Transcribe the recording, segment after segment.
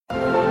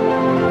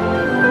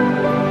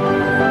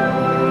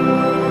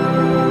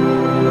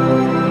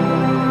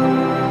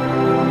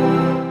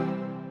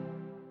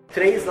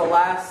is the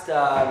last,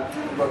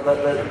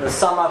 the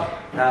sum up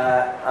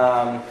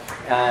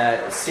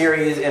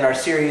series in our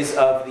series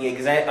of the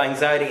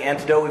Anxiety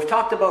Antidote. We've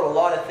talked about a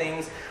lot of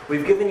things.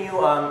 We've given you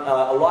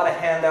a lot of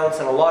handouts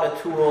and a lot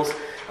of tools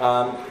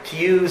to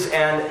use,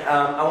 and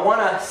I want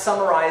to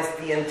summarize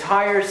the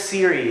entire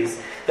series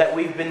that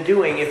we've been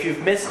doing. If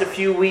you've missed a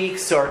few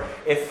weeks, or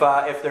if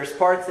there's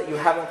parts that you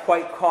haven't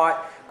quite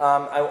caught,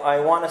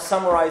 I want to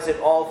summarize it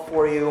all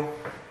for you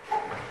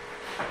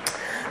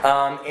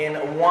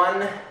in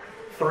one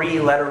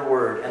 3-letter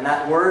word, and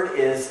that word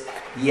is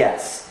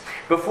yes.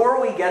 Before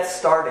we get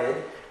started,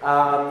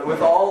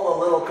 with all the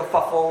little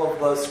kerfuffle of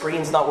the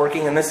screens not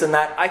working and this and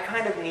that, I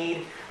kind of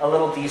need a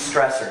little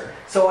de-stressor.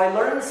 So I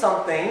learned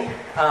something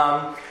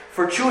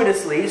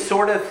fortuitously,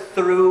 sort of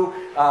through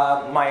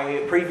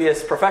my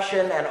previous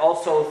profession, and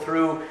also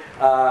through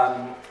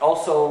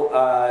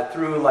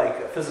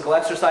like physical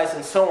exercise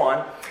and so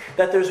on,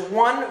 that there's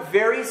one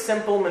very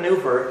simple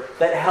maneuver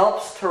that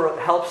helps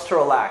to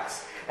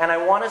relax. And I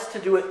want us to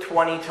do it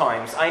 20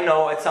 times. I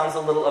know it sounds a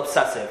little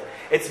obsessive.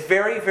 It's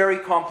very, very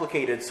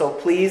complicated, so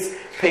please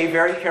pay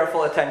very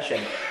careful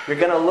attention. You're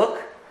going to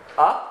look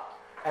up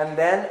and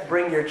then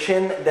bring your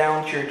chin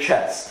down to your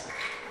chest.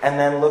 And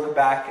then look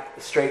back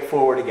straight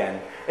forward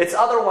again. It's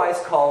otherwise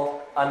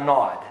called a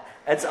nod.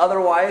 It's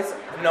otherwise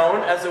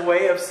known as a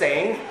way of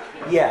saying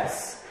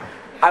yes.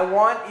 I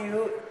want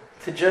you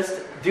to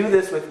just do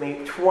this with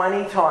me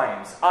 20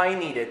 times. I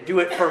need it. Do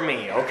it for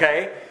me,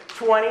 okay?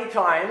 20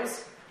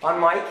 times on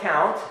my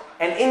count.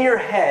 And in your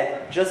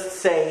head, just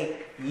say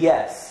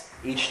yes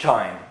each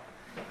time.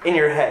 In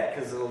your head,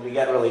 because it'll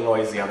get really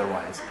noisy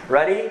otherwise.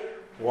 Ready?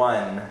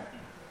 1,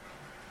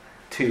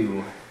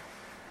 2,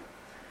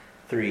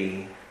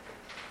 3,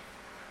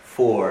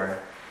 4,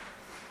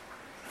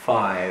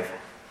 5,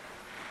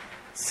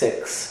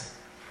 6,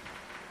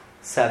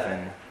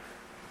 7,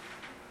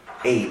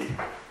 8,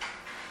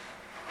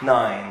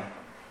 9,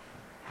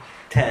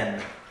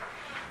 10,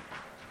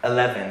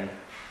 11,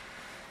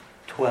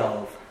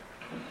 12,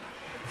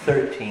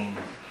 13,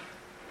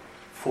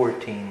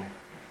 14,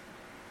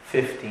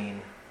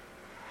 15,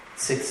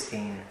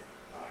 16,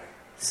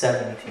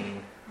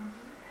 17,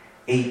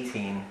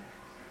 18,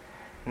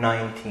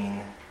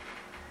 19,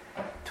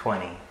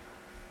 20.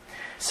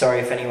 Sorry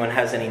if anyone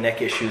has any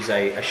neck issues.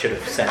 I should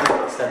have said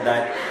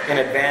that in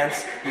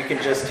advance. You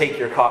can just take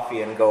your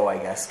coffee and go, I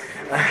guess.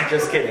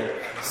 Just kidding.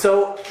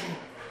 So,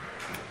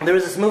 there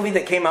was this movie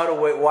that came out a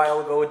while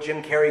ago with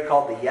Jim Carrey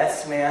called The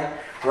Yes Man,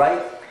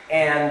 right?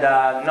 And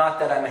not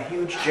that I'm a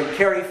huge Jim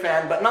Carrey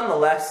fan, but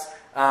nonetheless,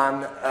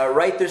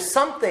 right? There's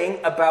something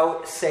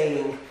about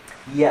saying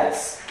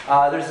yes.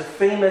 There's a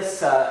famous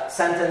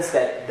sentence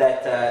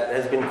that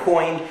has been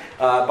coined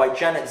by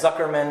Janet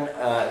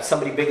Zuckerman,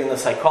 somebody big in the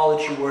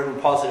psychology world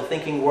and positive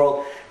thinking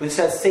world, who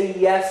says, say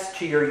yes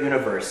to your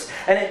universe.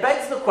 And it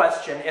begs the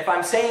question, if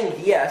I'm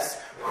saying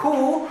yes,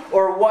 who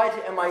or what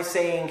am I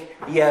saying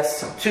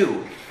yes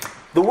to?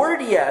 The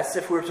word yes,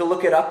 if we were to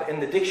look it up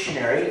in the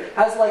dictionary,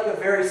 has like a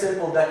very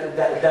simple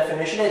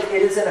definition. It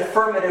is an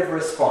affirmative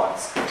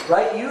response,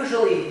 right?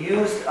 Usually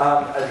used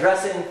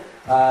addressing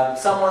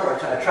someone, or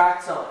to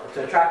attract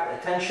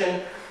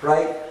attention,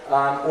 right?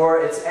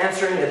 Or it's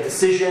answering a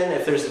decision.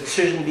 If there's a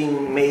decision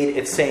being made,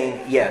 it's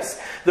saying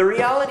yes. The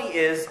reality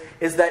is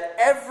that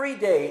every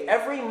day,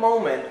 every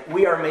moment,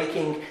 we are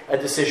making a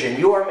decision.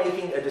 You are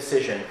making a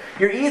decision.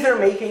 You're either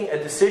making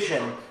a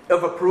decision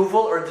of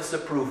approval or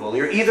disapproval.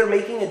 You're either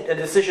making a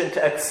decision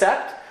to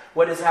accept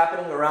what is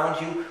happening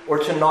around you, or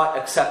to not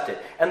accept it.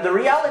 And the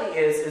reality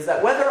is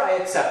that whether I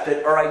accept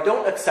it or I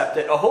don't accept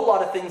it, a whole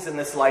lot of things in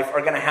this life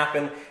are going to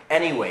happen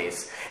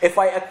anyways. If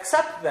I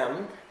accept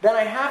them, then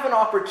I have an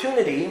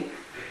opportunity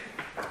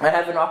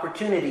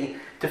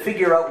to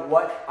figure out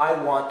what I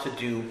want to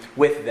do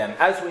with them.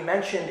 As we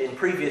mentioned in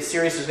previous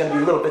series, there's going to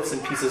be little bits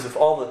and pieces of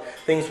all the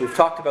things we've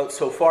talked about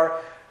so far,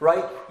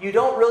 right? You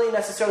don't really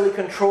necessarily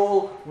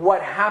control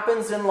what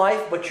happens in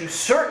life, but you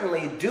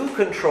certainly do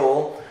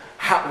control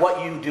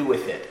what you do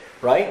with it,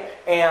 right?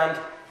 And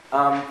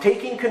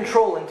taking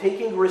control and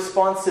taking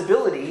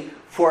responsibility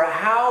for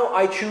how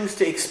I choose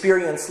to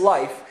experience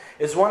life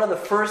is one of the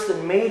first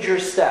and major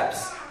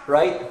steps,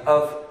 right,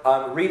 of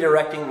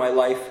redirecting my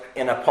life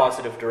in a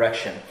positive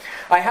direction.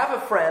 I have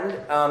a friend,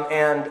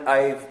 and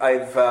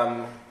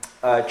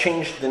I've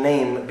changed the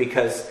name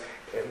because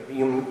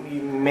you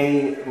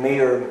may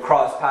or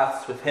cross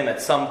paths with him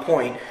at some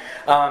point.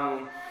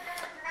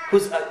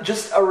 Who's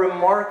just a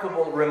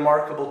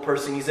remarkable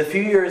person. He's a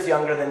few years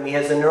younger than me,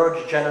 has a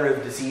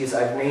neurodegenerative disease.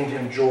 I've named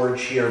him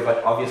George here,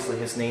 but obviously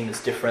his name is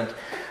different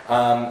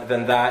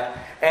than that.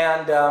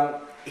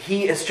 And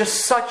he is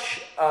just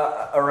such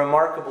a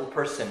remarkable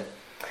person.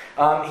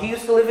 He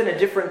used to live in a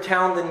different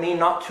town than me,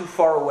 not too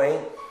far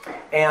away.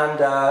 And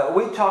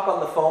we talk on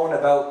the phone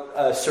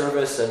about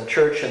service and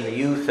church and the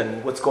youth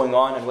and what's going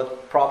on and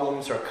what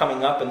problems are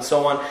coming up and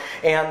so on.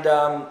 And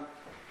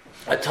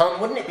I tell him,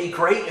 wouldn't it be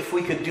great if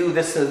we could do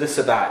this or this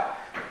or that?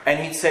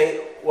 And he'd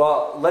say,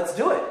 well, let's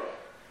do it.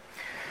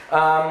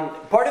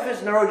 Part of his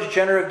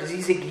neurodegenerative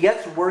disease, it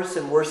gets worse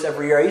and worse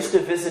every year. I used to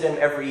visit him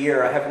every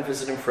year. I haven't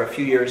visited him for a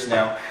few years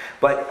now.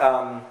 But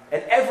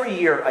and every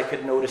year I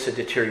could notice a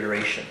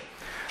deterioration.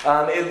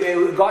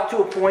 It got to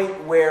a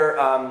point where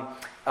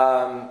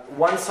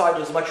one side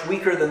was much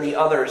weaker than the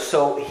other,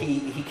 so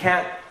he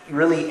can't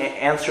really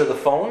answer the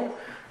phone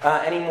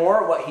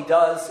anymore. What he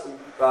does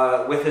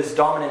with his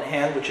dominant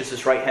hand, which is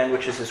his right hand,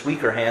 which is his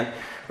weaker hand,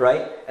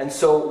 right? And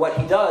so what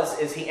he does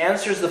is he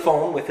answers the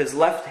phone with his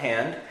left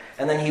hand,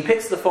 and then he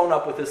picks the phone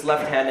up with his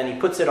left hand and he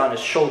puts it on his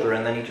shoulder,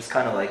 and then he just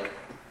kind of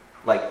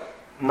like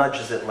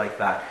nudges it like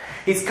that.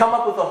 He's come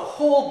up with a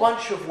whole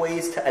bunch of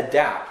ways to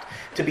adapt,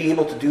 to be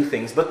able to do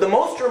things. But the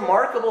most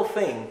remarkable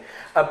thing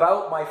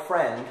about my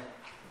friend,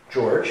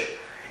 George,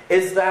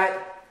 is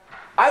that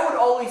I would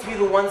always be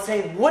the one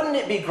saying, wouldn't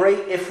it be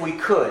great if we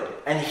could?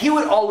 And he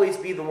would always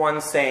be the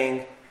one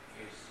saying,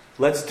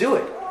 let's do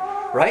it,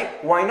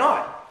 right? Why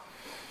not?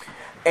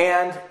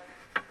 And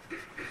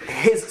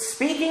his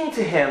speaking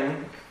to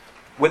him,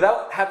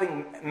 without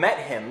having met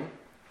him,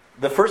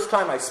 the first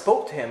time I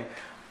spoke to him,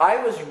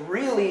 I was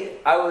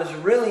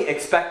really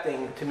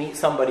expecting to meet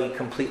somebody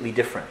completely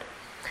different.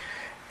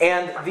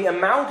 And the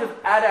amount of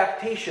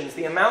adaptations,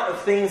 the amount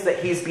of things that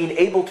he's been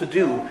able to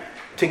do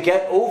to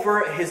get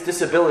over his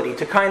disability,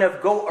 to kind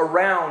of go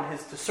around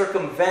to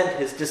circumvent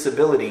his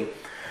disability,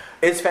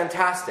 is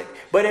fantastic.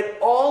 But it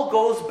all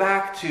goes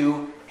back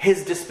to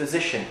his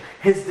disposition.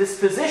 His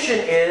disposition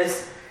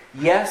is,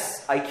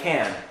 yes, I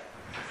can.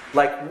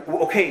 Like,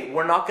 okay,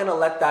 we're not going to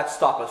let that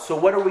stop us. So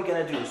what are we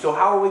going to do? So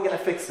how are we going to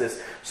fix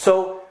this?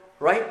 So,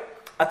 right?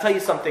 I'll tell you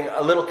something,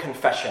 a little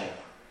confession.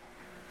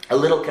 A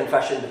little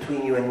confession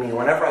between you and me.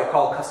 Whenever I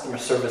call customer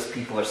service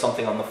people or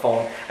something on the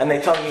phone, and they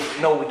tell me,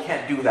 no, we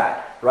can't do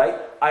that, right?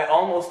 I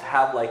almost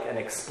have like an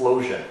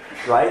explosion,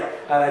 right?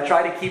 And I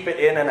try to keep it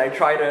in, and I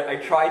try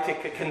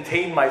to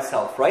contain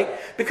myself, right?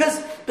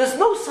 Because there's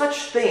no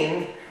such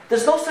thing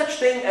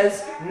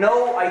as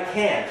no, I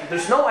can't.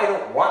 There's no, I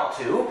don't want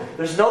to.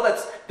 There's no,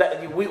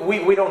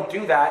 we don't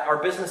do that. Our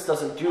business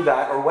doesn't do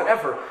that, or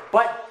whatever.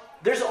 But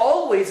there's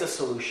always a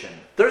solution.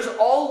 There's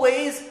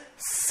always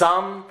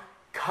some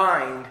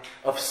kind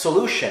of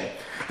solution.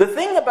 The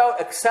thing about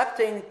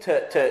accepting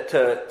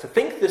to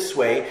think this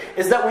way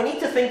is that we need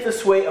to think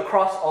this way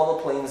across all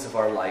the planes of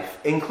our life,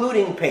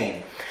 including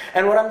pain.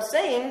 And what I'm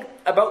saying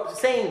about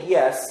saying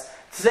yes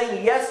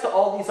to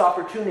all these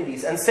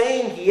opportunities and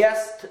saying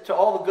yes to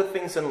all the good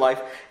things in life,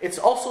 it's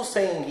also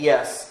saying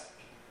yes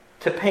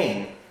to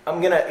pain.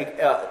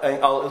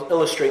 I'll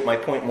illustrate my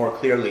point more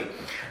clearly,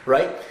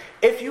 right?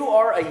 If you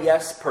are a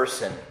yes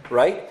person,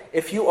 right?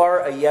 If you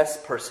are a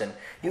yes person,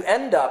 you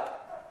end up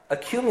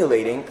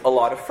accumulating a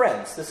lot of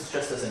friends. This is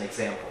just as an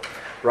example,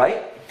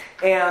 right?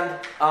 And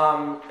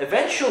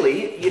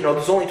eventually,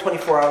 there's only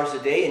 24 hours a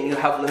day and you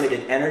have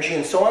limited energy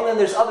and so on, and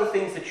there's other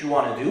things that you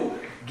want to do,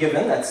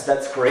 given,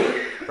 that's great,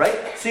 right?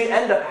 So you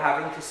end up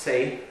having to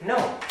say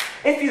no.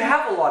 If you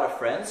have a lot of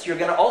friends, you're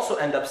going to also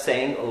end up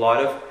saying a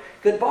lot of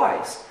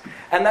goodbyes.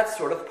 And that's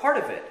sort of part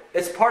of it.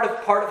 It's part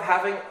of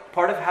having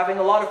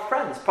a lot of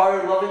friends,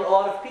 part of loving a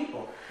lot of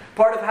people.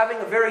 Part of having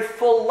a very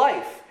full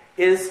life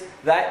is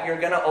that you're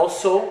going to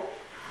also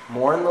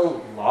mourn the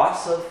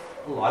loss of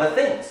a lot of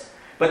things.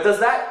 But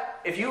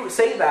if you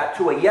say that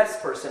to a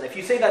yes person, if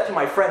you say that to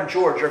my friend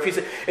George, or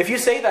if you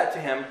say that to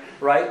him,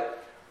 right,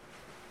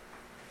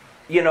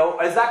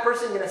 is that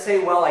person going to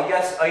say, well, I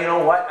guess, you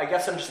know what, I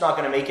guess I'm just not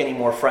going to make any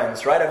more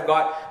friends, right? I've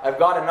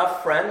got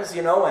enough friends,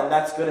 and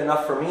that's good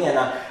enough for me, and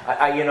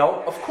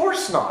of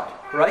course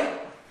not,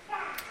 right?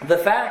 The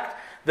fact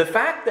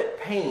that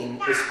pain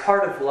is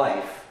part of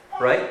life,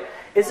 right,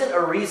 isn't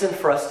a reason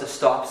for us to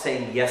stop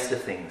saying yes to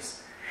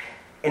things.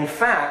 In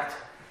fact,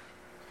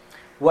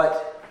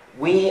 what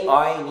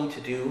I need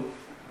to do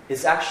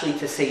is actually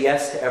to say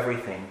yes to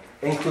everything,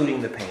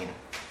 including the pain.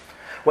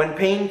 When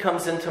pain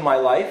comes into my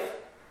life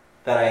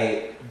that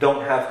I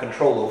don't have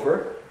control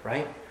over,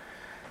 right,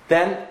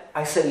 then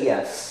I say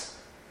yes.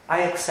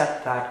 I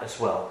accept that as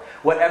well.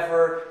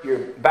 Whatever your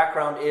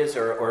background is,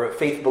 or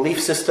faith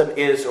belief system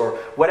is, or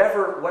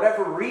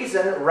whatever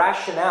reason,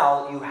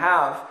 rationale you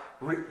have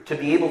to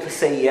be able to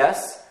say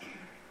yes,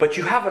 but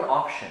you have an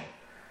option.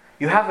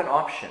 You have an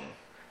option.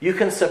 You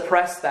can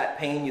suppress that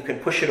pain, you can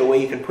push it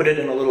away, you can put it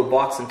in a little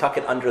box and tuck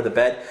it under the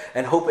bed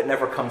and hope it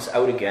never comes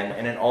out again,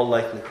 and in all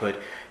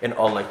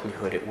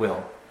likelihood it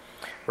will.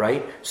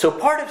 Right? So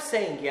part of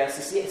saying yes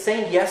is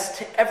saying yes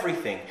to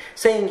everything.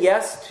 Saying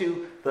yes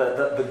to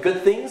the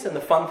good things and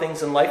the fun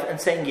things in life,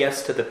 and saying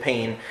yes to the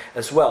pain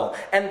as well.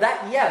 And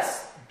that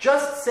yes,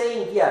 just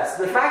saying yes,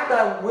 the fact that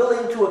I'm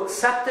willing to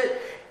accept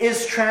it,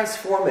 is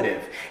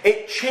transformative.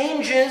 It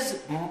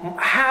changes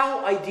how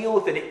I deal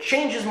with it. It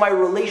changes my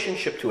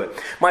relationship to it.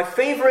 My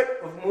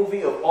favorite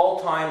movie of all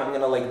time, I'm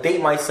going to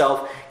date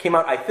myself, came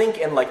out I think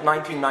in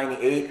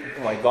 1998.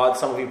 Oh my God,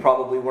 some of you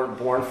probably weren't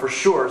born. For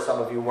sure,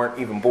 some of you weren't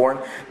even born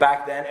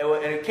back then.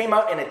 It came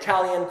out in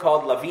Italian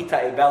called La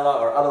Vita è Bella,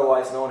 or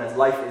otherwise known as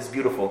Life is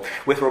Beautiful,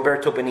 with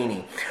Roberto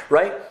Benigni.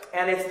 Right?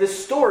 And it's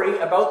this story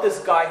about this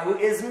guy who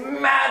is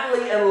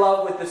madly in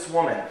love with this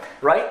woman,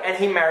 right? And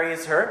he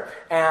marries her,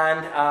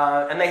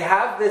 and they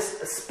have this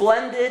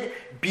splendid,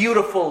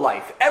 beautiful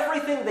life.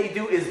 Everything they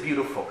do is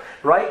beautiful,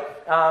 right?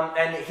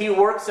 And he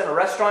works in a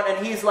restaurant,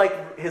 and he's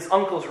like his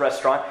uncle's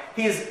restaurant.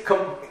 He's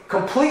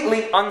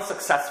completely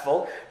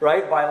unsuccessful,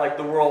 right, by like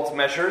the world's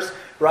measures,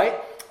 right?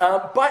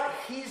 But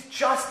he's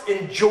just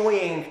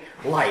enjoying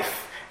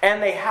life. And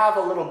they have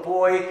a little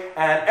boy,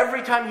 and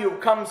every time he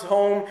comes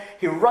home,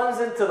 he runs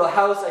into the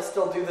house. I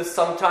still do this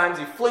sometimes.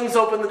 He flings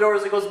open the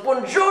doors and goes,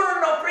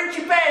 "Buongiorno,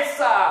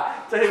 principessa,"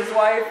 to his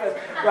wife,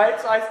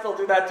 right? So I still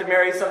do that to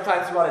Mary.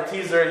 Sometimes you want to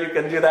tease her, you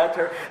can do that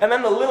to her. And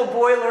then the little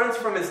boy learns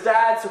from his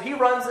dad, so he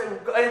runs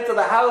into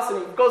the house,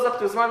 and he goes up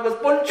to his mom and goes,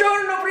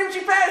 "Buongiorno,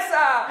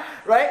 principessa,"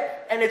 right?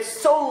 And it's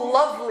so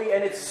lovely,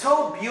 and it's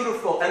so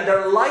beautiful, and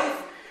their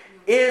life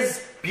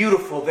is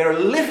beautiful. They're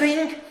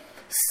living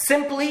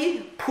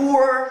simply,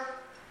 poor,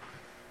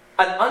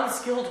 an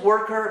unskilled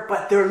worker,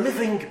 but they're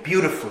living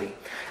beautifully.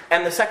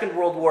 And the Second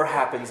World War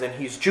happens, and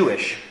he's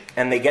Jewish.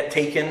 And they get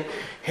taken,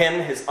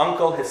 him, his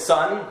uncle, his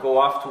son, go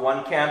off to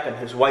one camp, and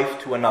his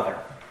wife to another.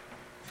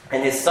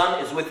 And his son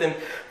is with him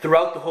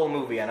throughout the whole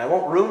movie. And I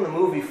won't ruin the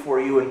movie for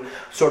you and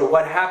sort of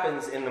what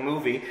happens in the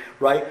movie,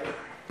 right?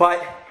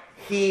 But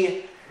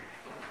he,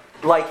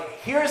 like,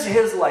 here's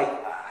his, like,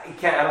 I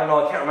can't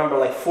remember,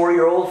 like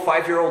 4-year-old,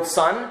 5-year-old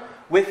son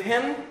with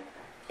him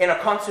in a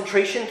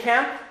concentration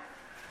camp,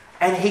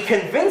 and he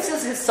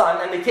convinces his son,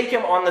 and they take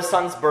him on the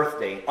son's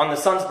birthday. On the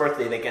son's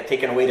birthday, they get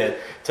taken away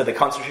to the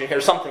concentration camp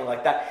or something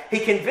like that. He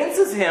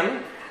convinces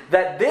him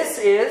that this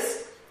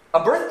is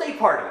a birthday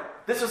party.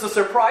 This is a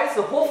surprise.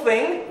 The whole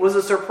thing was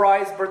a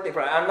surprise birthday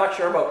party. I'm not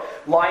sure about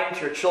lying to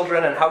your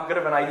children and how good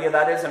of an idea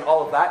that is and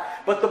all of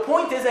that. But the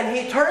point is, and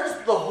he turns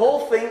the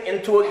whole thing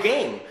into a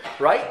game,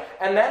 right?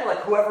 And then, like,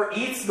 whoever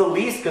eats the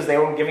least, because they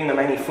weren't giving them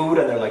any food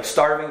and they're like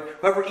starving,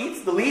 whoever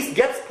eats the least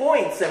gets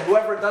points. And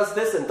whoever does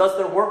this and does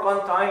their work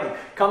on time and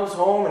comes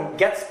home and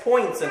gets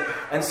points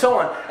and so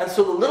on. And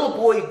so the little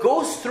boy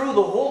goes through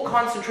the whole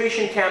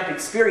concentration camp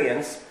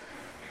experience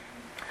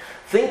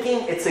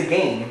thinking it's a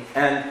game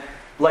and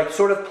like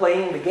sort of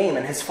playing the game,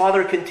 and his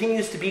father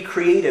continues to be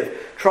creative,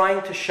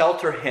 trying to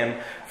shelter him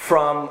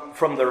from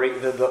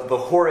the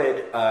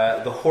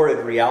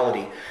horrid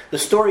reality. The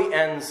story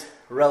ends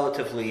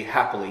relatively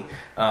happily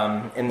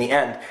in the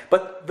end,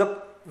 but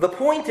the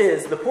point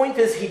is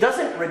he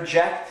doesn't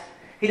reject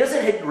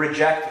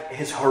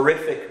his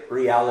horrific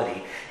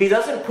reality. He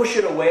doesn't push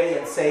it away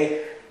and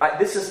say, I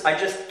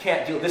just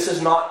can't deal. This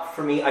is not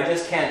for me. I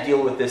just can't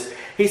deal with this.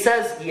 He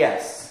says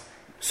yes.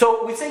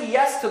 So we say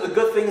yes to the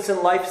good things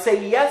in life,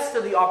 say yes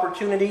to the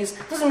opportunities.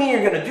 Doesn't mean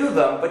you're going to do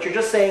them, but you're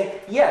just saying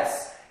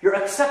yes. You're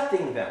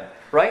accepting them,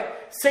 right?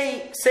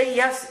 Say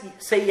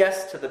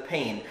yes to the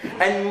pain.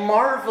 And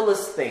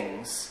marvelous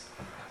things,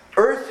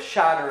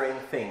 earth-shattering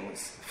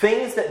things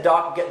that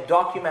get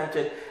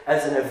documented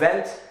as an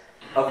event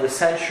of the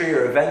century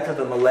or event of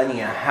the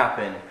millennia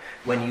happen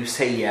when you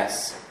say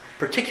yes,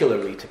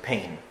 particularly to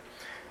pain.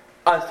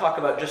 I'll talk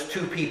about just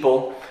two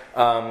people,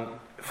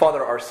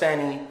 Father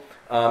Arseny,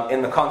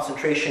 in the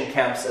concentration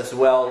camps as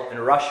well in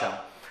Russia.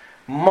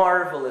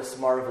 Marvelous,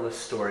 marvelous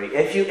story.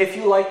 If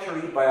you like to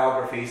read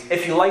biographies,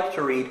 if you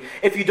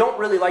don't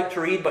really like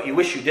to read but you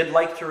wish you did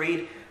like to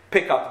read,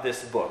 pick up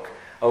this book.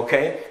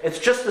 Okay? It's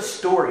just a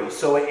story,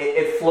 so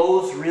it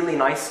flows really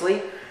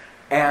nicely.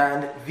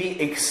 And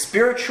the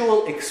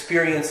spiritual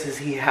experiences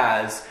he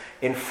has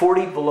in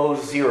 40 below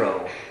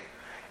zero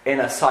in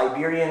a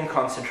Siberian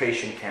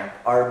concentration camp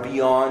are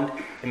beyond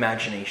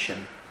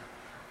imagination.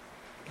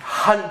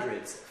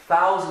 Hundreds,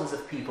 thousands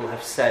of people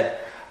have said,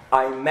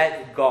 I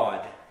met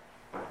God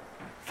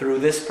through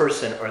this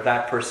person or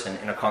that person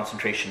in a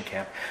concentration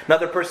camp.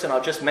 Another person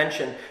I'll just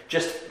mention,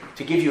 just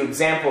to give you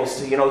examples,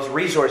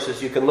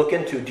 resources you can look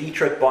into,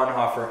 Dietrich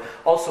Bonhoeffer,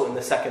 also in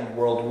the Second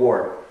World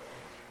War,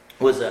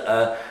 was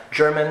a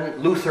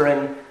German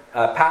Lutheran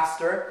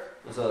pastor,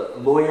 was a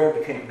lawyer,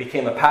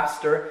 became a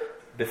pastor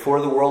before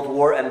the World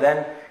War, and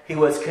then he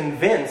was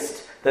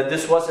convinced that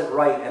this wasn't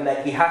right and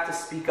that he had to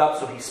speak up,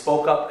 so he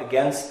spoke up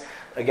against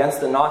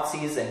the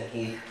Nazis, and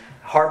he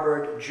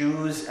harbored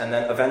Jews, and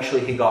then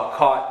eventually he got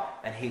caught,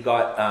 and he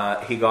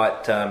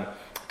got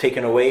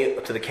taken away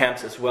to the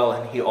camps as well,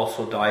 and he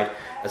also died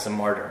as a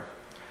martyr.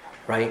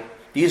 Right?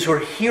 These were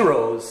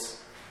heroes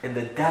in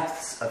the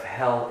depths of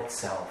hell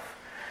itself.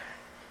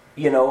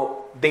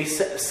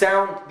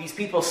 These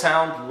people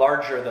sound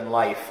larger than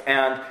life,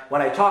 and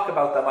when I talk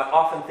about them, I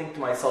often think to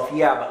myself,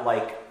 yeah, but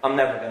I'm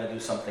never going to do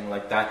something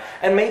like that,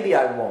 and maybe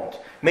I won't.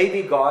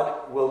 Maybe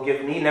God will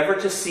give me never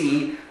to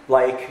see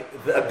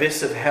the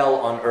abyss of hell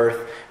on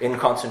earth in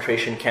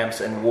concentration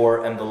camps and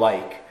war and the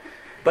like.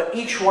 But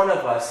each one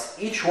of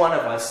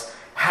us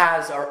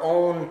has our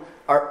own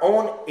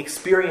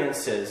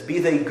experiences, be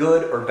they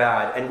good or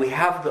bad, and we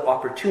have the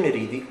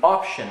opportunity, the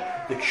option,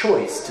 the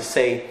choice to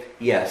say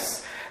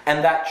yes.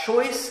 And that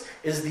choice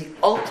is the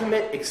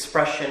ultimate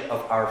expression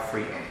of our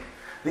freedom.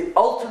 The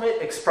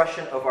ultimate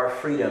expression of our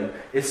freedom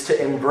is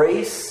to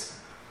embrace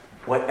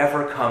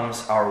whatever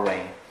comes our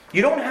way.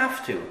 You don't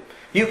have to.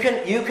 You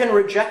can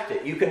reject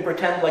it. You can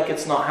pretend like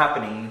it's not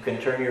happening. You can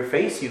turn your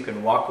face. You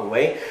can walk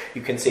away.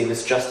 You can say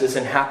this just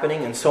isn't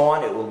happening and so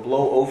on. It will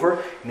blow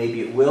over.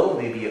 Maybe it will.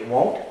 Maybe it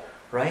won't.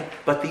 Right?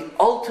 But the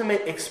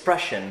ultimate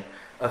expression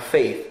of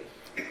faith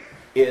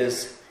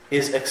is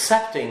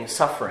accepting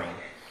suffering,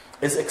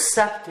 is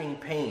accepting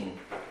pain,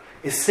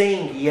 is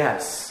saying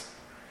yes.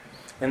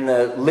 In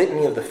the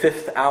litany of the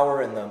 5th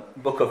hour in the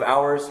book of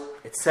Hours,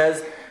 it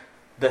says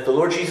that the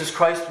Lord Jesus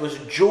Christ was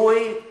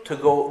joyed to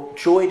go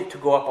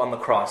up on the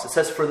cross. It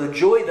says, for the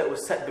joy that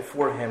was set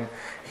before him,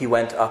 he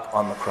went up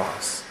on the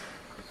cross.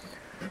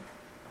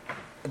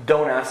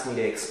 Don't ask me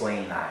to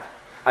explain that.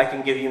 I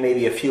can give you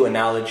maybe a few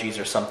analogies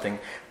or something,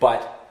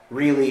 but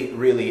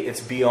really,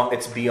 it's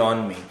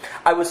beyond me.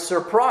 I was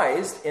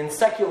surprised in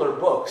secular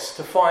books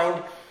to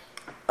find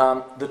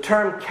the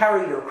term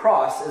carry your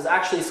cross is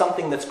actually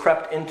something that's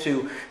crept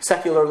into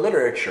secular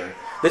literature.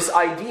 This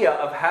idea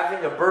of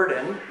having a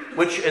burden,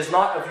 which is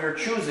not of your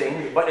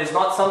choosing, but is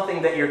not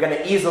something that you're going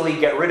to easily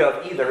get rid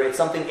of either. It's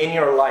something in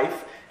your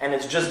life, and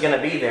it's just going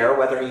to be there,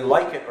 whether you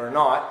like it or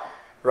not,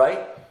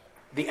 right?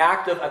 The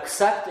act of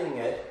accepting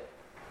it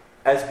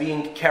as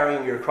being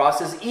carrying your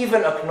cross is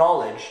even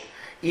acknowledged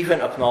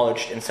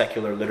in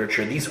secular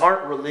literature. These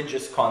aren't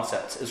religious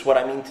concepts, is what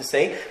I mean to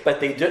say, but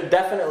they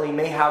definitely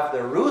may have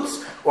their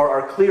roots or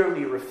are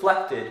clearly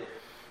reflected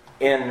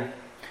in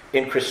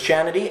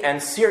Christianity,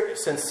 and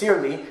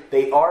sincerely,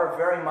 they are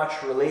very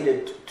much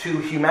related to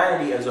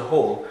humanity as a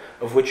whole,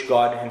 of which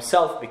God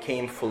himself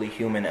became fully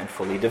human and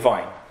fully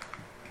divine.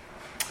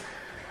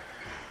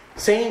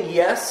 Saying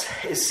yes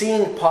is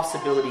seeing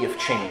possibility of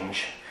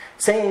change.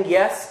 Saying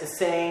yes is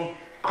saying,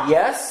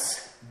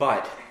 yes,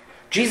 but.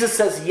 Jesus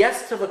says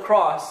yes to the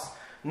cross,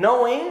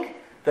 knowing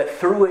that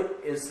through it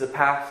is the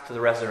path to the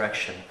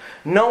resurrection.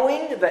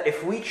 Knowing that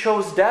if we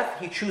chose death,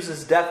 he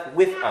chooses death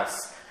with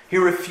us. He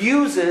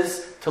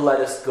refuses to let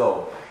us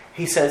go.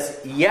 He says,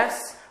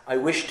 yes, I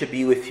wish to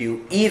be with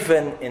you,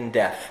 even in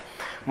death.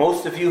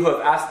 Most of you who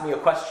have asked me a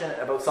question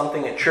about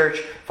something at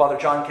church, Father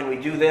John, can we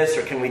do this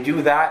or can we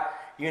do that?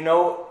 You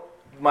know,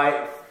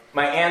 my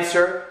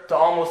answer to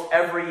almost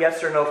every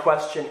yes or no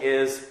question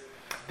is,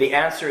 the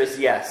answer is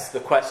yes. The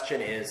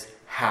question is,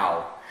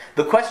 how?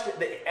 The question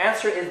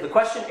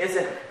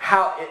isn't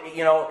how,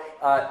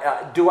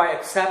 do I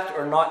accept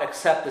or not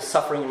accept the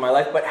suffering in my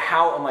life, but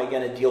how am I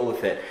going to deal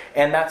with it?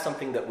 And that's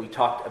something that we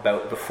talked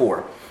about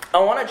before. I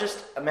want to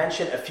just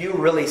mention a few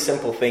really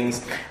simple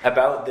things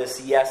about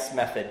this yes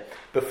method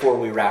before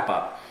we wrap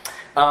up.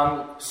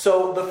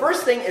 So the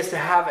first thing is to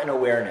have an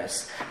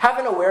awareness. Have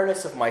an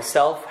awareness of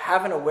myself,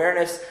 have an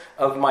awareness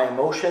of my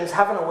emotions,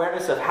 have an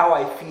awareness of how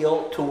I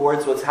feel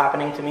towards what's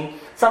happening to me.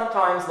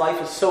 Sometimes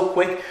life is so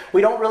quick,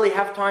 we don't really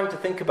have time to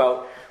think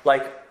about,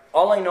 like,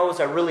 all I know is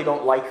I really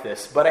don't like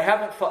this, but I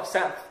haven't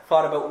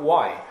thought about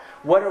why.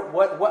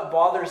 What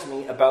bothers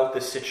me about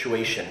this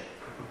situation,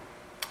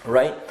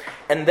 right?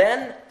 And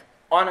then,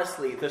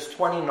 honestly, this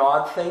 20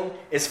 nod thing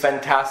is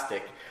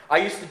fantastic. I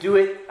used to do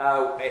it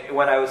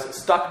when I was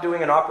stuck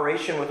doing an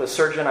operation with a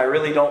surgeon I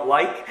really don't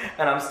like,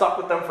 and I'm stuck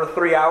with them for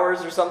 3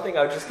 hours or something.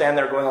 I would just stand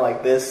there going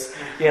like this,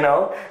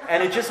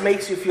 and it just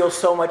makes you feel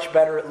so much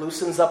better. It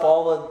loosens up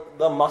all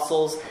the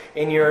muscles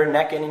in your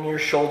neck and in your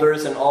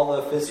shoulders, and all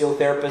the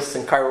physiotherapists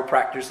and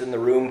chiropractors in the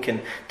room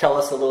can tell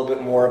us a little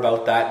bit more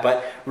about that.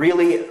 But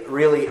really,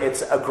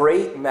 it's a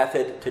great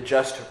method to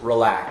just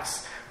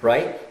relax,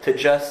 right? To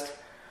just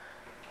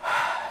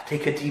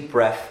take a deep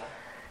breath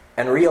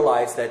and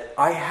realize that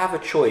I have a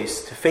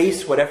choice to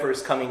face whatever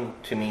is coming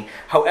to me,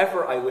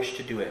 however I wish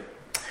to do it.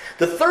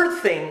 The third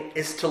thing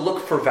is to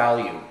look for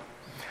value.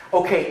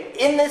 Okay,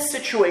 in this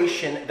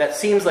situation that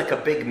seems like a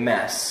big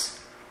mess,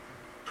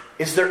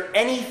 is there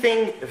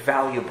anything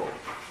valuable?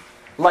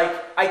 Like,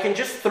 I can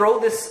just throw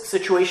this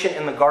situation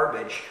in the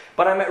garbage,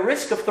 but I'm at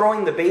risk of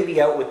throwing the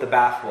baby out with the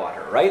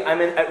bathwater, right? I'm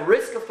at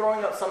risk of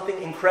throwing out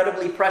something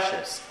incredibly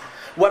precious.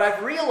 What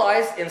I've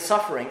realized in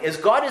suffering is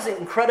God is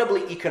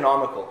incredibly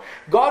economical.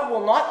 God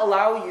will not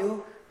allow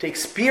you to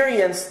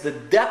experience the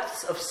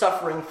depths of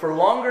suffering for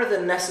longer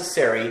than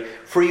necessary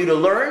for you to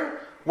learn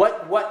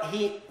what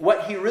he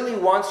really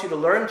wants you to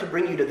learn to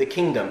bring you to the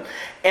kingdom.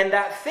 And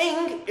that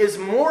thing is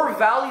more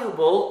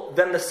valuable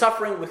than the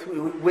suffering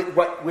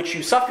which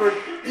you suffered,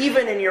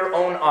 even in your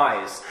own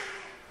eyes,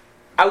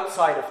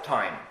 outside of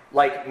time.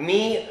 Like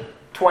me,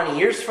 20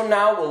 years from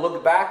now, will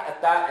look back at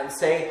that and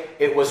say,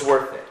 it was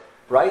worth it,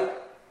 right?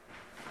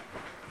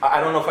 I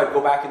don't know if I'd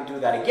go back and do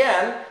that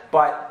again,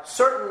 but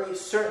certainly,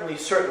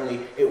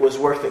 it was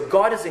worth it.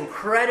 God is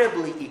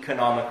incredibly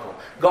economical.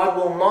 God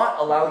will not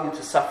allow you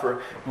to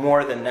suffer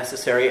more than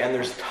necessary, and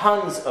there's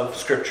tons of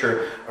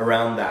scripture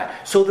around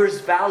that. So there's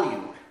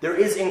value. There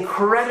is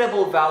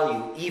incredible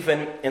value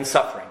even in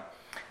suffering.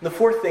 And the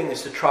fourth thing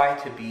is to try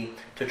to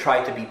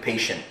be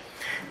patient.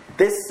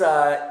 This,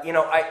 I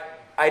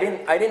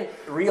didn't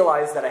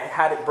realize that I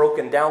had it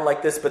broken down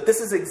like this, but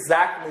this is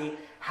exactly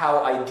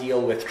how I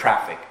deal with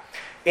traffic.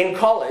 In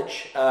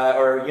college,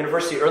 or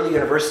early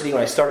university,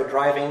 when I started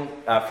driving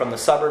from the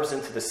suburbs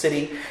into the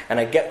city, and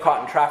I get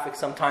caught in traffic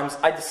sometimes,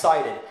 I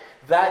decided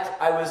that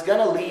I was going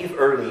to leave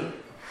early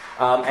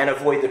and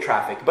avoid the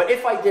traffic. But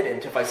if I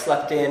didn't, if I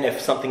slept in, if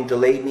something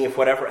delayed me, if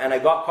whatever, and I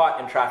got caught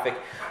in traffic,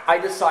 I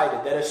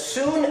decided that as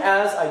soon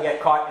as I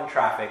get caught in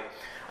traffic,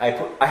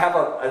 I have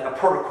a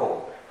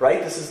protocol,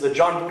 right? This is the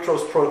John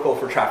Boutros protocol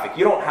for traffic.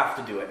 You don't have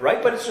to do it,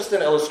 right? But it's just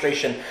an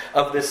illustration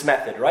of this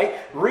method, right?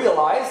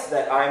 Realize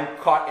that I'm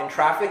caught in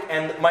traffic,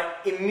 and my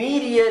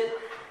immediate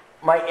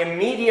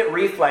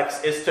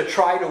reflex is to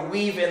try to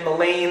weave in the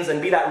lanes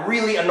and be that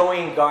really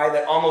annoying guy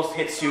that almost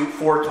hits you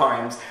 4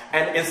 times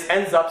and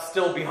ends up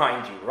still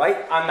behind you,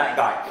 right? I'm that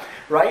guy,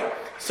 right?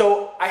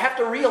 So I have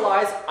to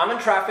realize I'm in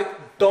traffic,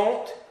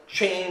 don't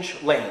change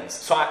lanes.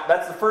 So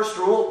that's the first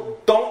rule,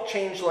 don't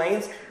change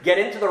lanes. Get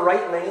into the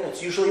right lane,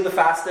 it's usually the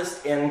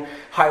fastest in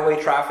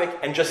highway traffic,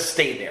 and just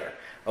stay there,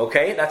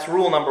 okay? That's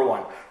rule number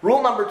 1.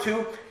 Rule number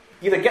 2,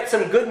 either get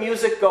some good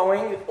music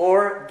going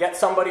or get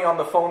somebody on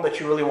the phone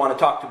that you really want to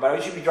talk to. But I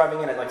usually be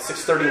driving in at like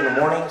 6:30 in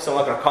the morning, so I'm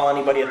not going to call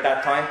anybody at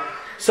that time.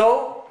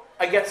 So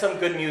I get some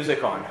good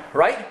music on,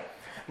 right?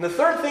 And the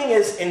third thing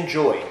is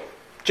enjoy.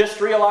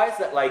 Just realize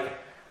that, like,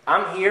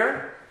 I'm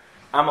here,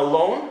 I'm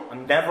alone,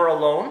 I'm never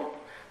alone,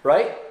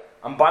 right?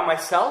 I'm by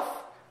myself,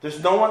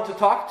 there's no one to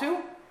talk to.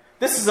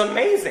 This is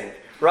amazing,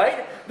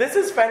 right? This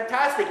is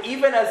fantastic.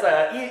 Even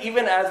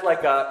as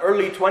like a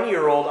early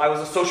 20-year-old, I was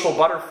a social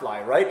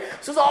butterfly, right?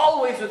 So I was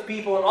always with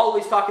people and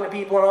always talking to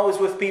people and always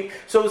with people.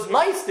 So it was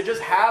nice to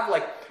just have,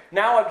 like,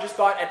 now I've just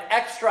got an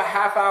extra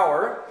half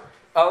hour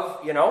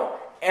of,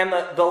 and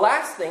the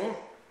last thing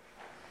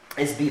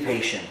is be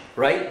patient,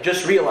 right?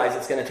 Just realize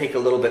it's going to take a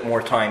little bit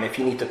more time. If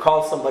you need to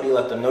call somebody,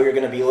 let them know you're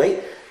going to be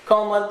late.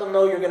 Call them, let them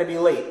know you're going to be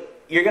late.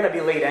 You're going to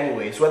be late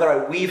anyways. Whether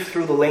I weave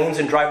through the lanes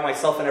and drive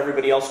myself and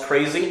everybody else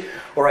crazy,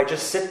 or I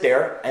just sit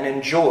there and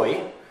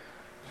enjoy,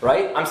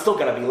 right? I'm still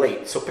going to be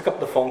late. So pick up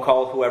the phone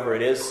call, whoever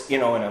it is,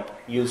 and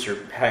use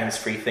your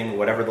hands-free thing,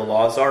 whatever the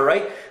laws are,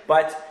 right?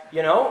 But,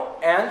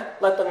 and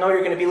let them know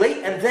you're going to be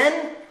late, and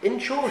then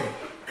enjoy.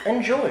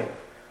 Enjoy.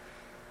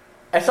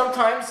 And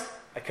sometimes,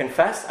 I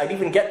confess, I'd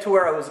even get to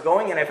where I was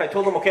going, and if I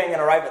told them, okay, I'm going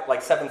to arrive at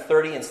like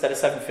 7:30 instead of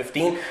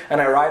 7:15,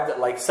 and I arrived at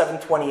like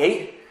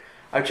 7:28,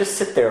 I would just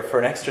sit there for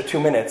an extra 2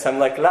 minutes. I'm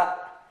like,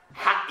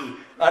 ha'i.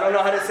 I don't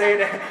know how to say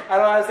it. I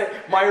don't know how to say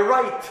it. My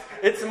right.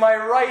 It's my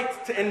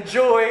right to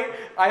enjoy.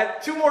 I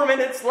have 2 more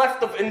minutes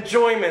left of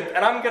enjoyment,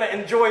 and I'm going to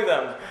enjoy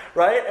them,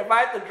 right? If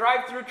I have to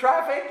drive through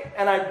traffic,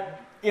 and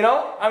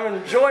I'm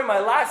enjoying my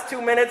last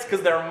 2 minutes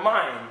because they're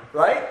mine,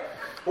 right?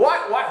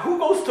 Why? Who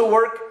goes to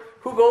work?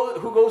 Who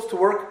goes to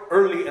work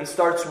early and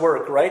starts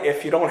work, right?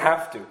 If you don't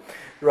have to.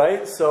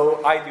 Right?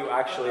 So I do,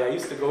 actually. I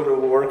used to go to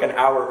work an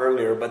hour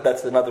earlier, but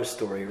that's another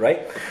story,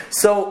 right?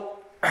 So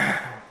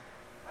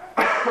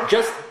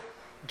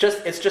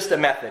it's just a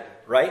method,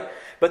 right?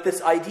 But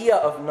this idea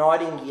of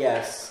nodding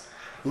yes,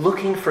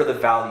 looking for the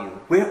value.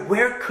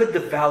 Where could the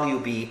value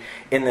be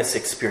in this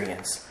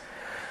experience?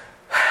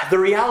 The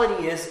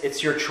reality is,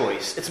 it's your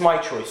choice. It's my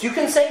choice. You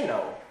can say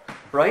no,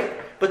 right?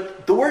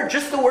 But the word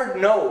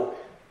no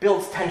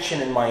builds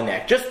tension in my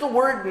neck. Just the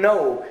word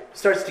no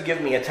starts to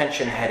give me a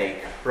tension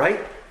headache,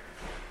 right?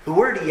 The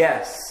word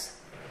yes,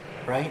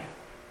 right?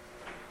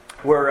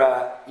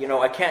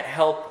 I can't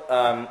help,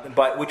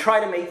 but we try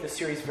to make the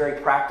series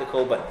very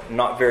practical, but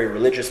not very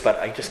religious, but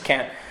I just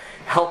can't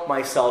help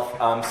myself,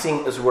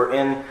 seeing as we're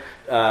in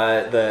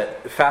the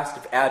fast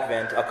of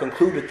Advent. I'll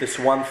conclude with this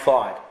one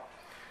thought.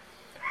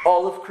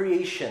 All of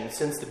creation,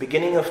 since the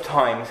beginning of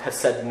time, has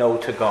said no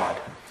to God.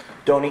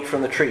 Don't eat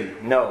from the tree,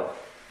 no.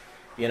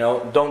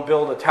 Don't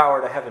build a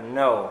tower to heaven,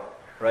 no,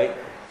 right?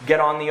 Get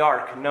on the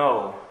ark,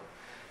 no,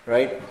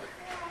 right?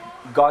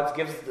 God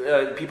gives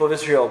the people of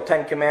Israel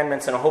 10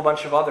 commandments and a whole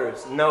bunch of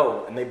others,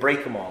 no, and they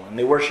break them all, and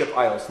they worship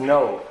idols,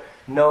 no,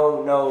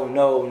 no, no,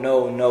 no,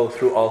 no, no,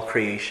 through all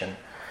creation.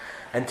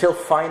 Until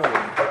finally,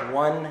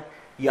 one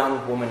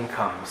young woman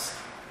comes,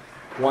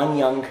 one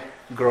young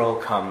girl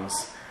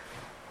comes,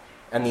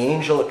 and the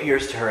angel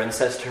appears to her and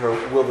says to her,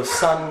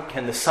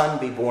 can the son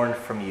be born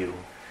from you?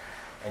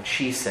 And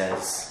she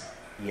says,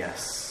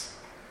 yes.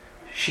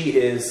 She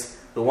is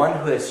the one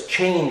who has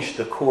changed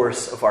the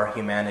course of our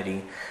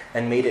humanity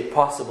and made it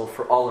possible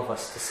for all of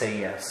us to say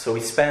yes. So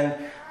we spend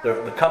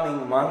the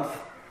coming month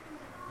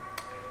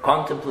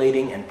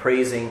contemplating and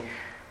praising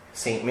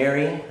Saint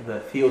Mary, the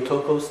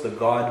Theotokos, the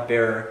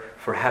God-bearer,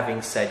 for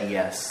having said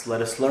yes.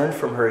 Let us learn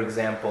from her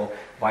example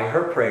by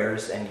her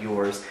prayers and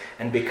yours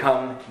and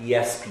become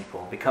yes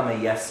people, become a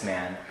yes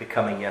man,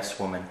 become a yes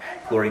woman.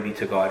 Glory be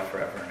to God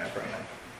forever and ever. Amen.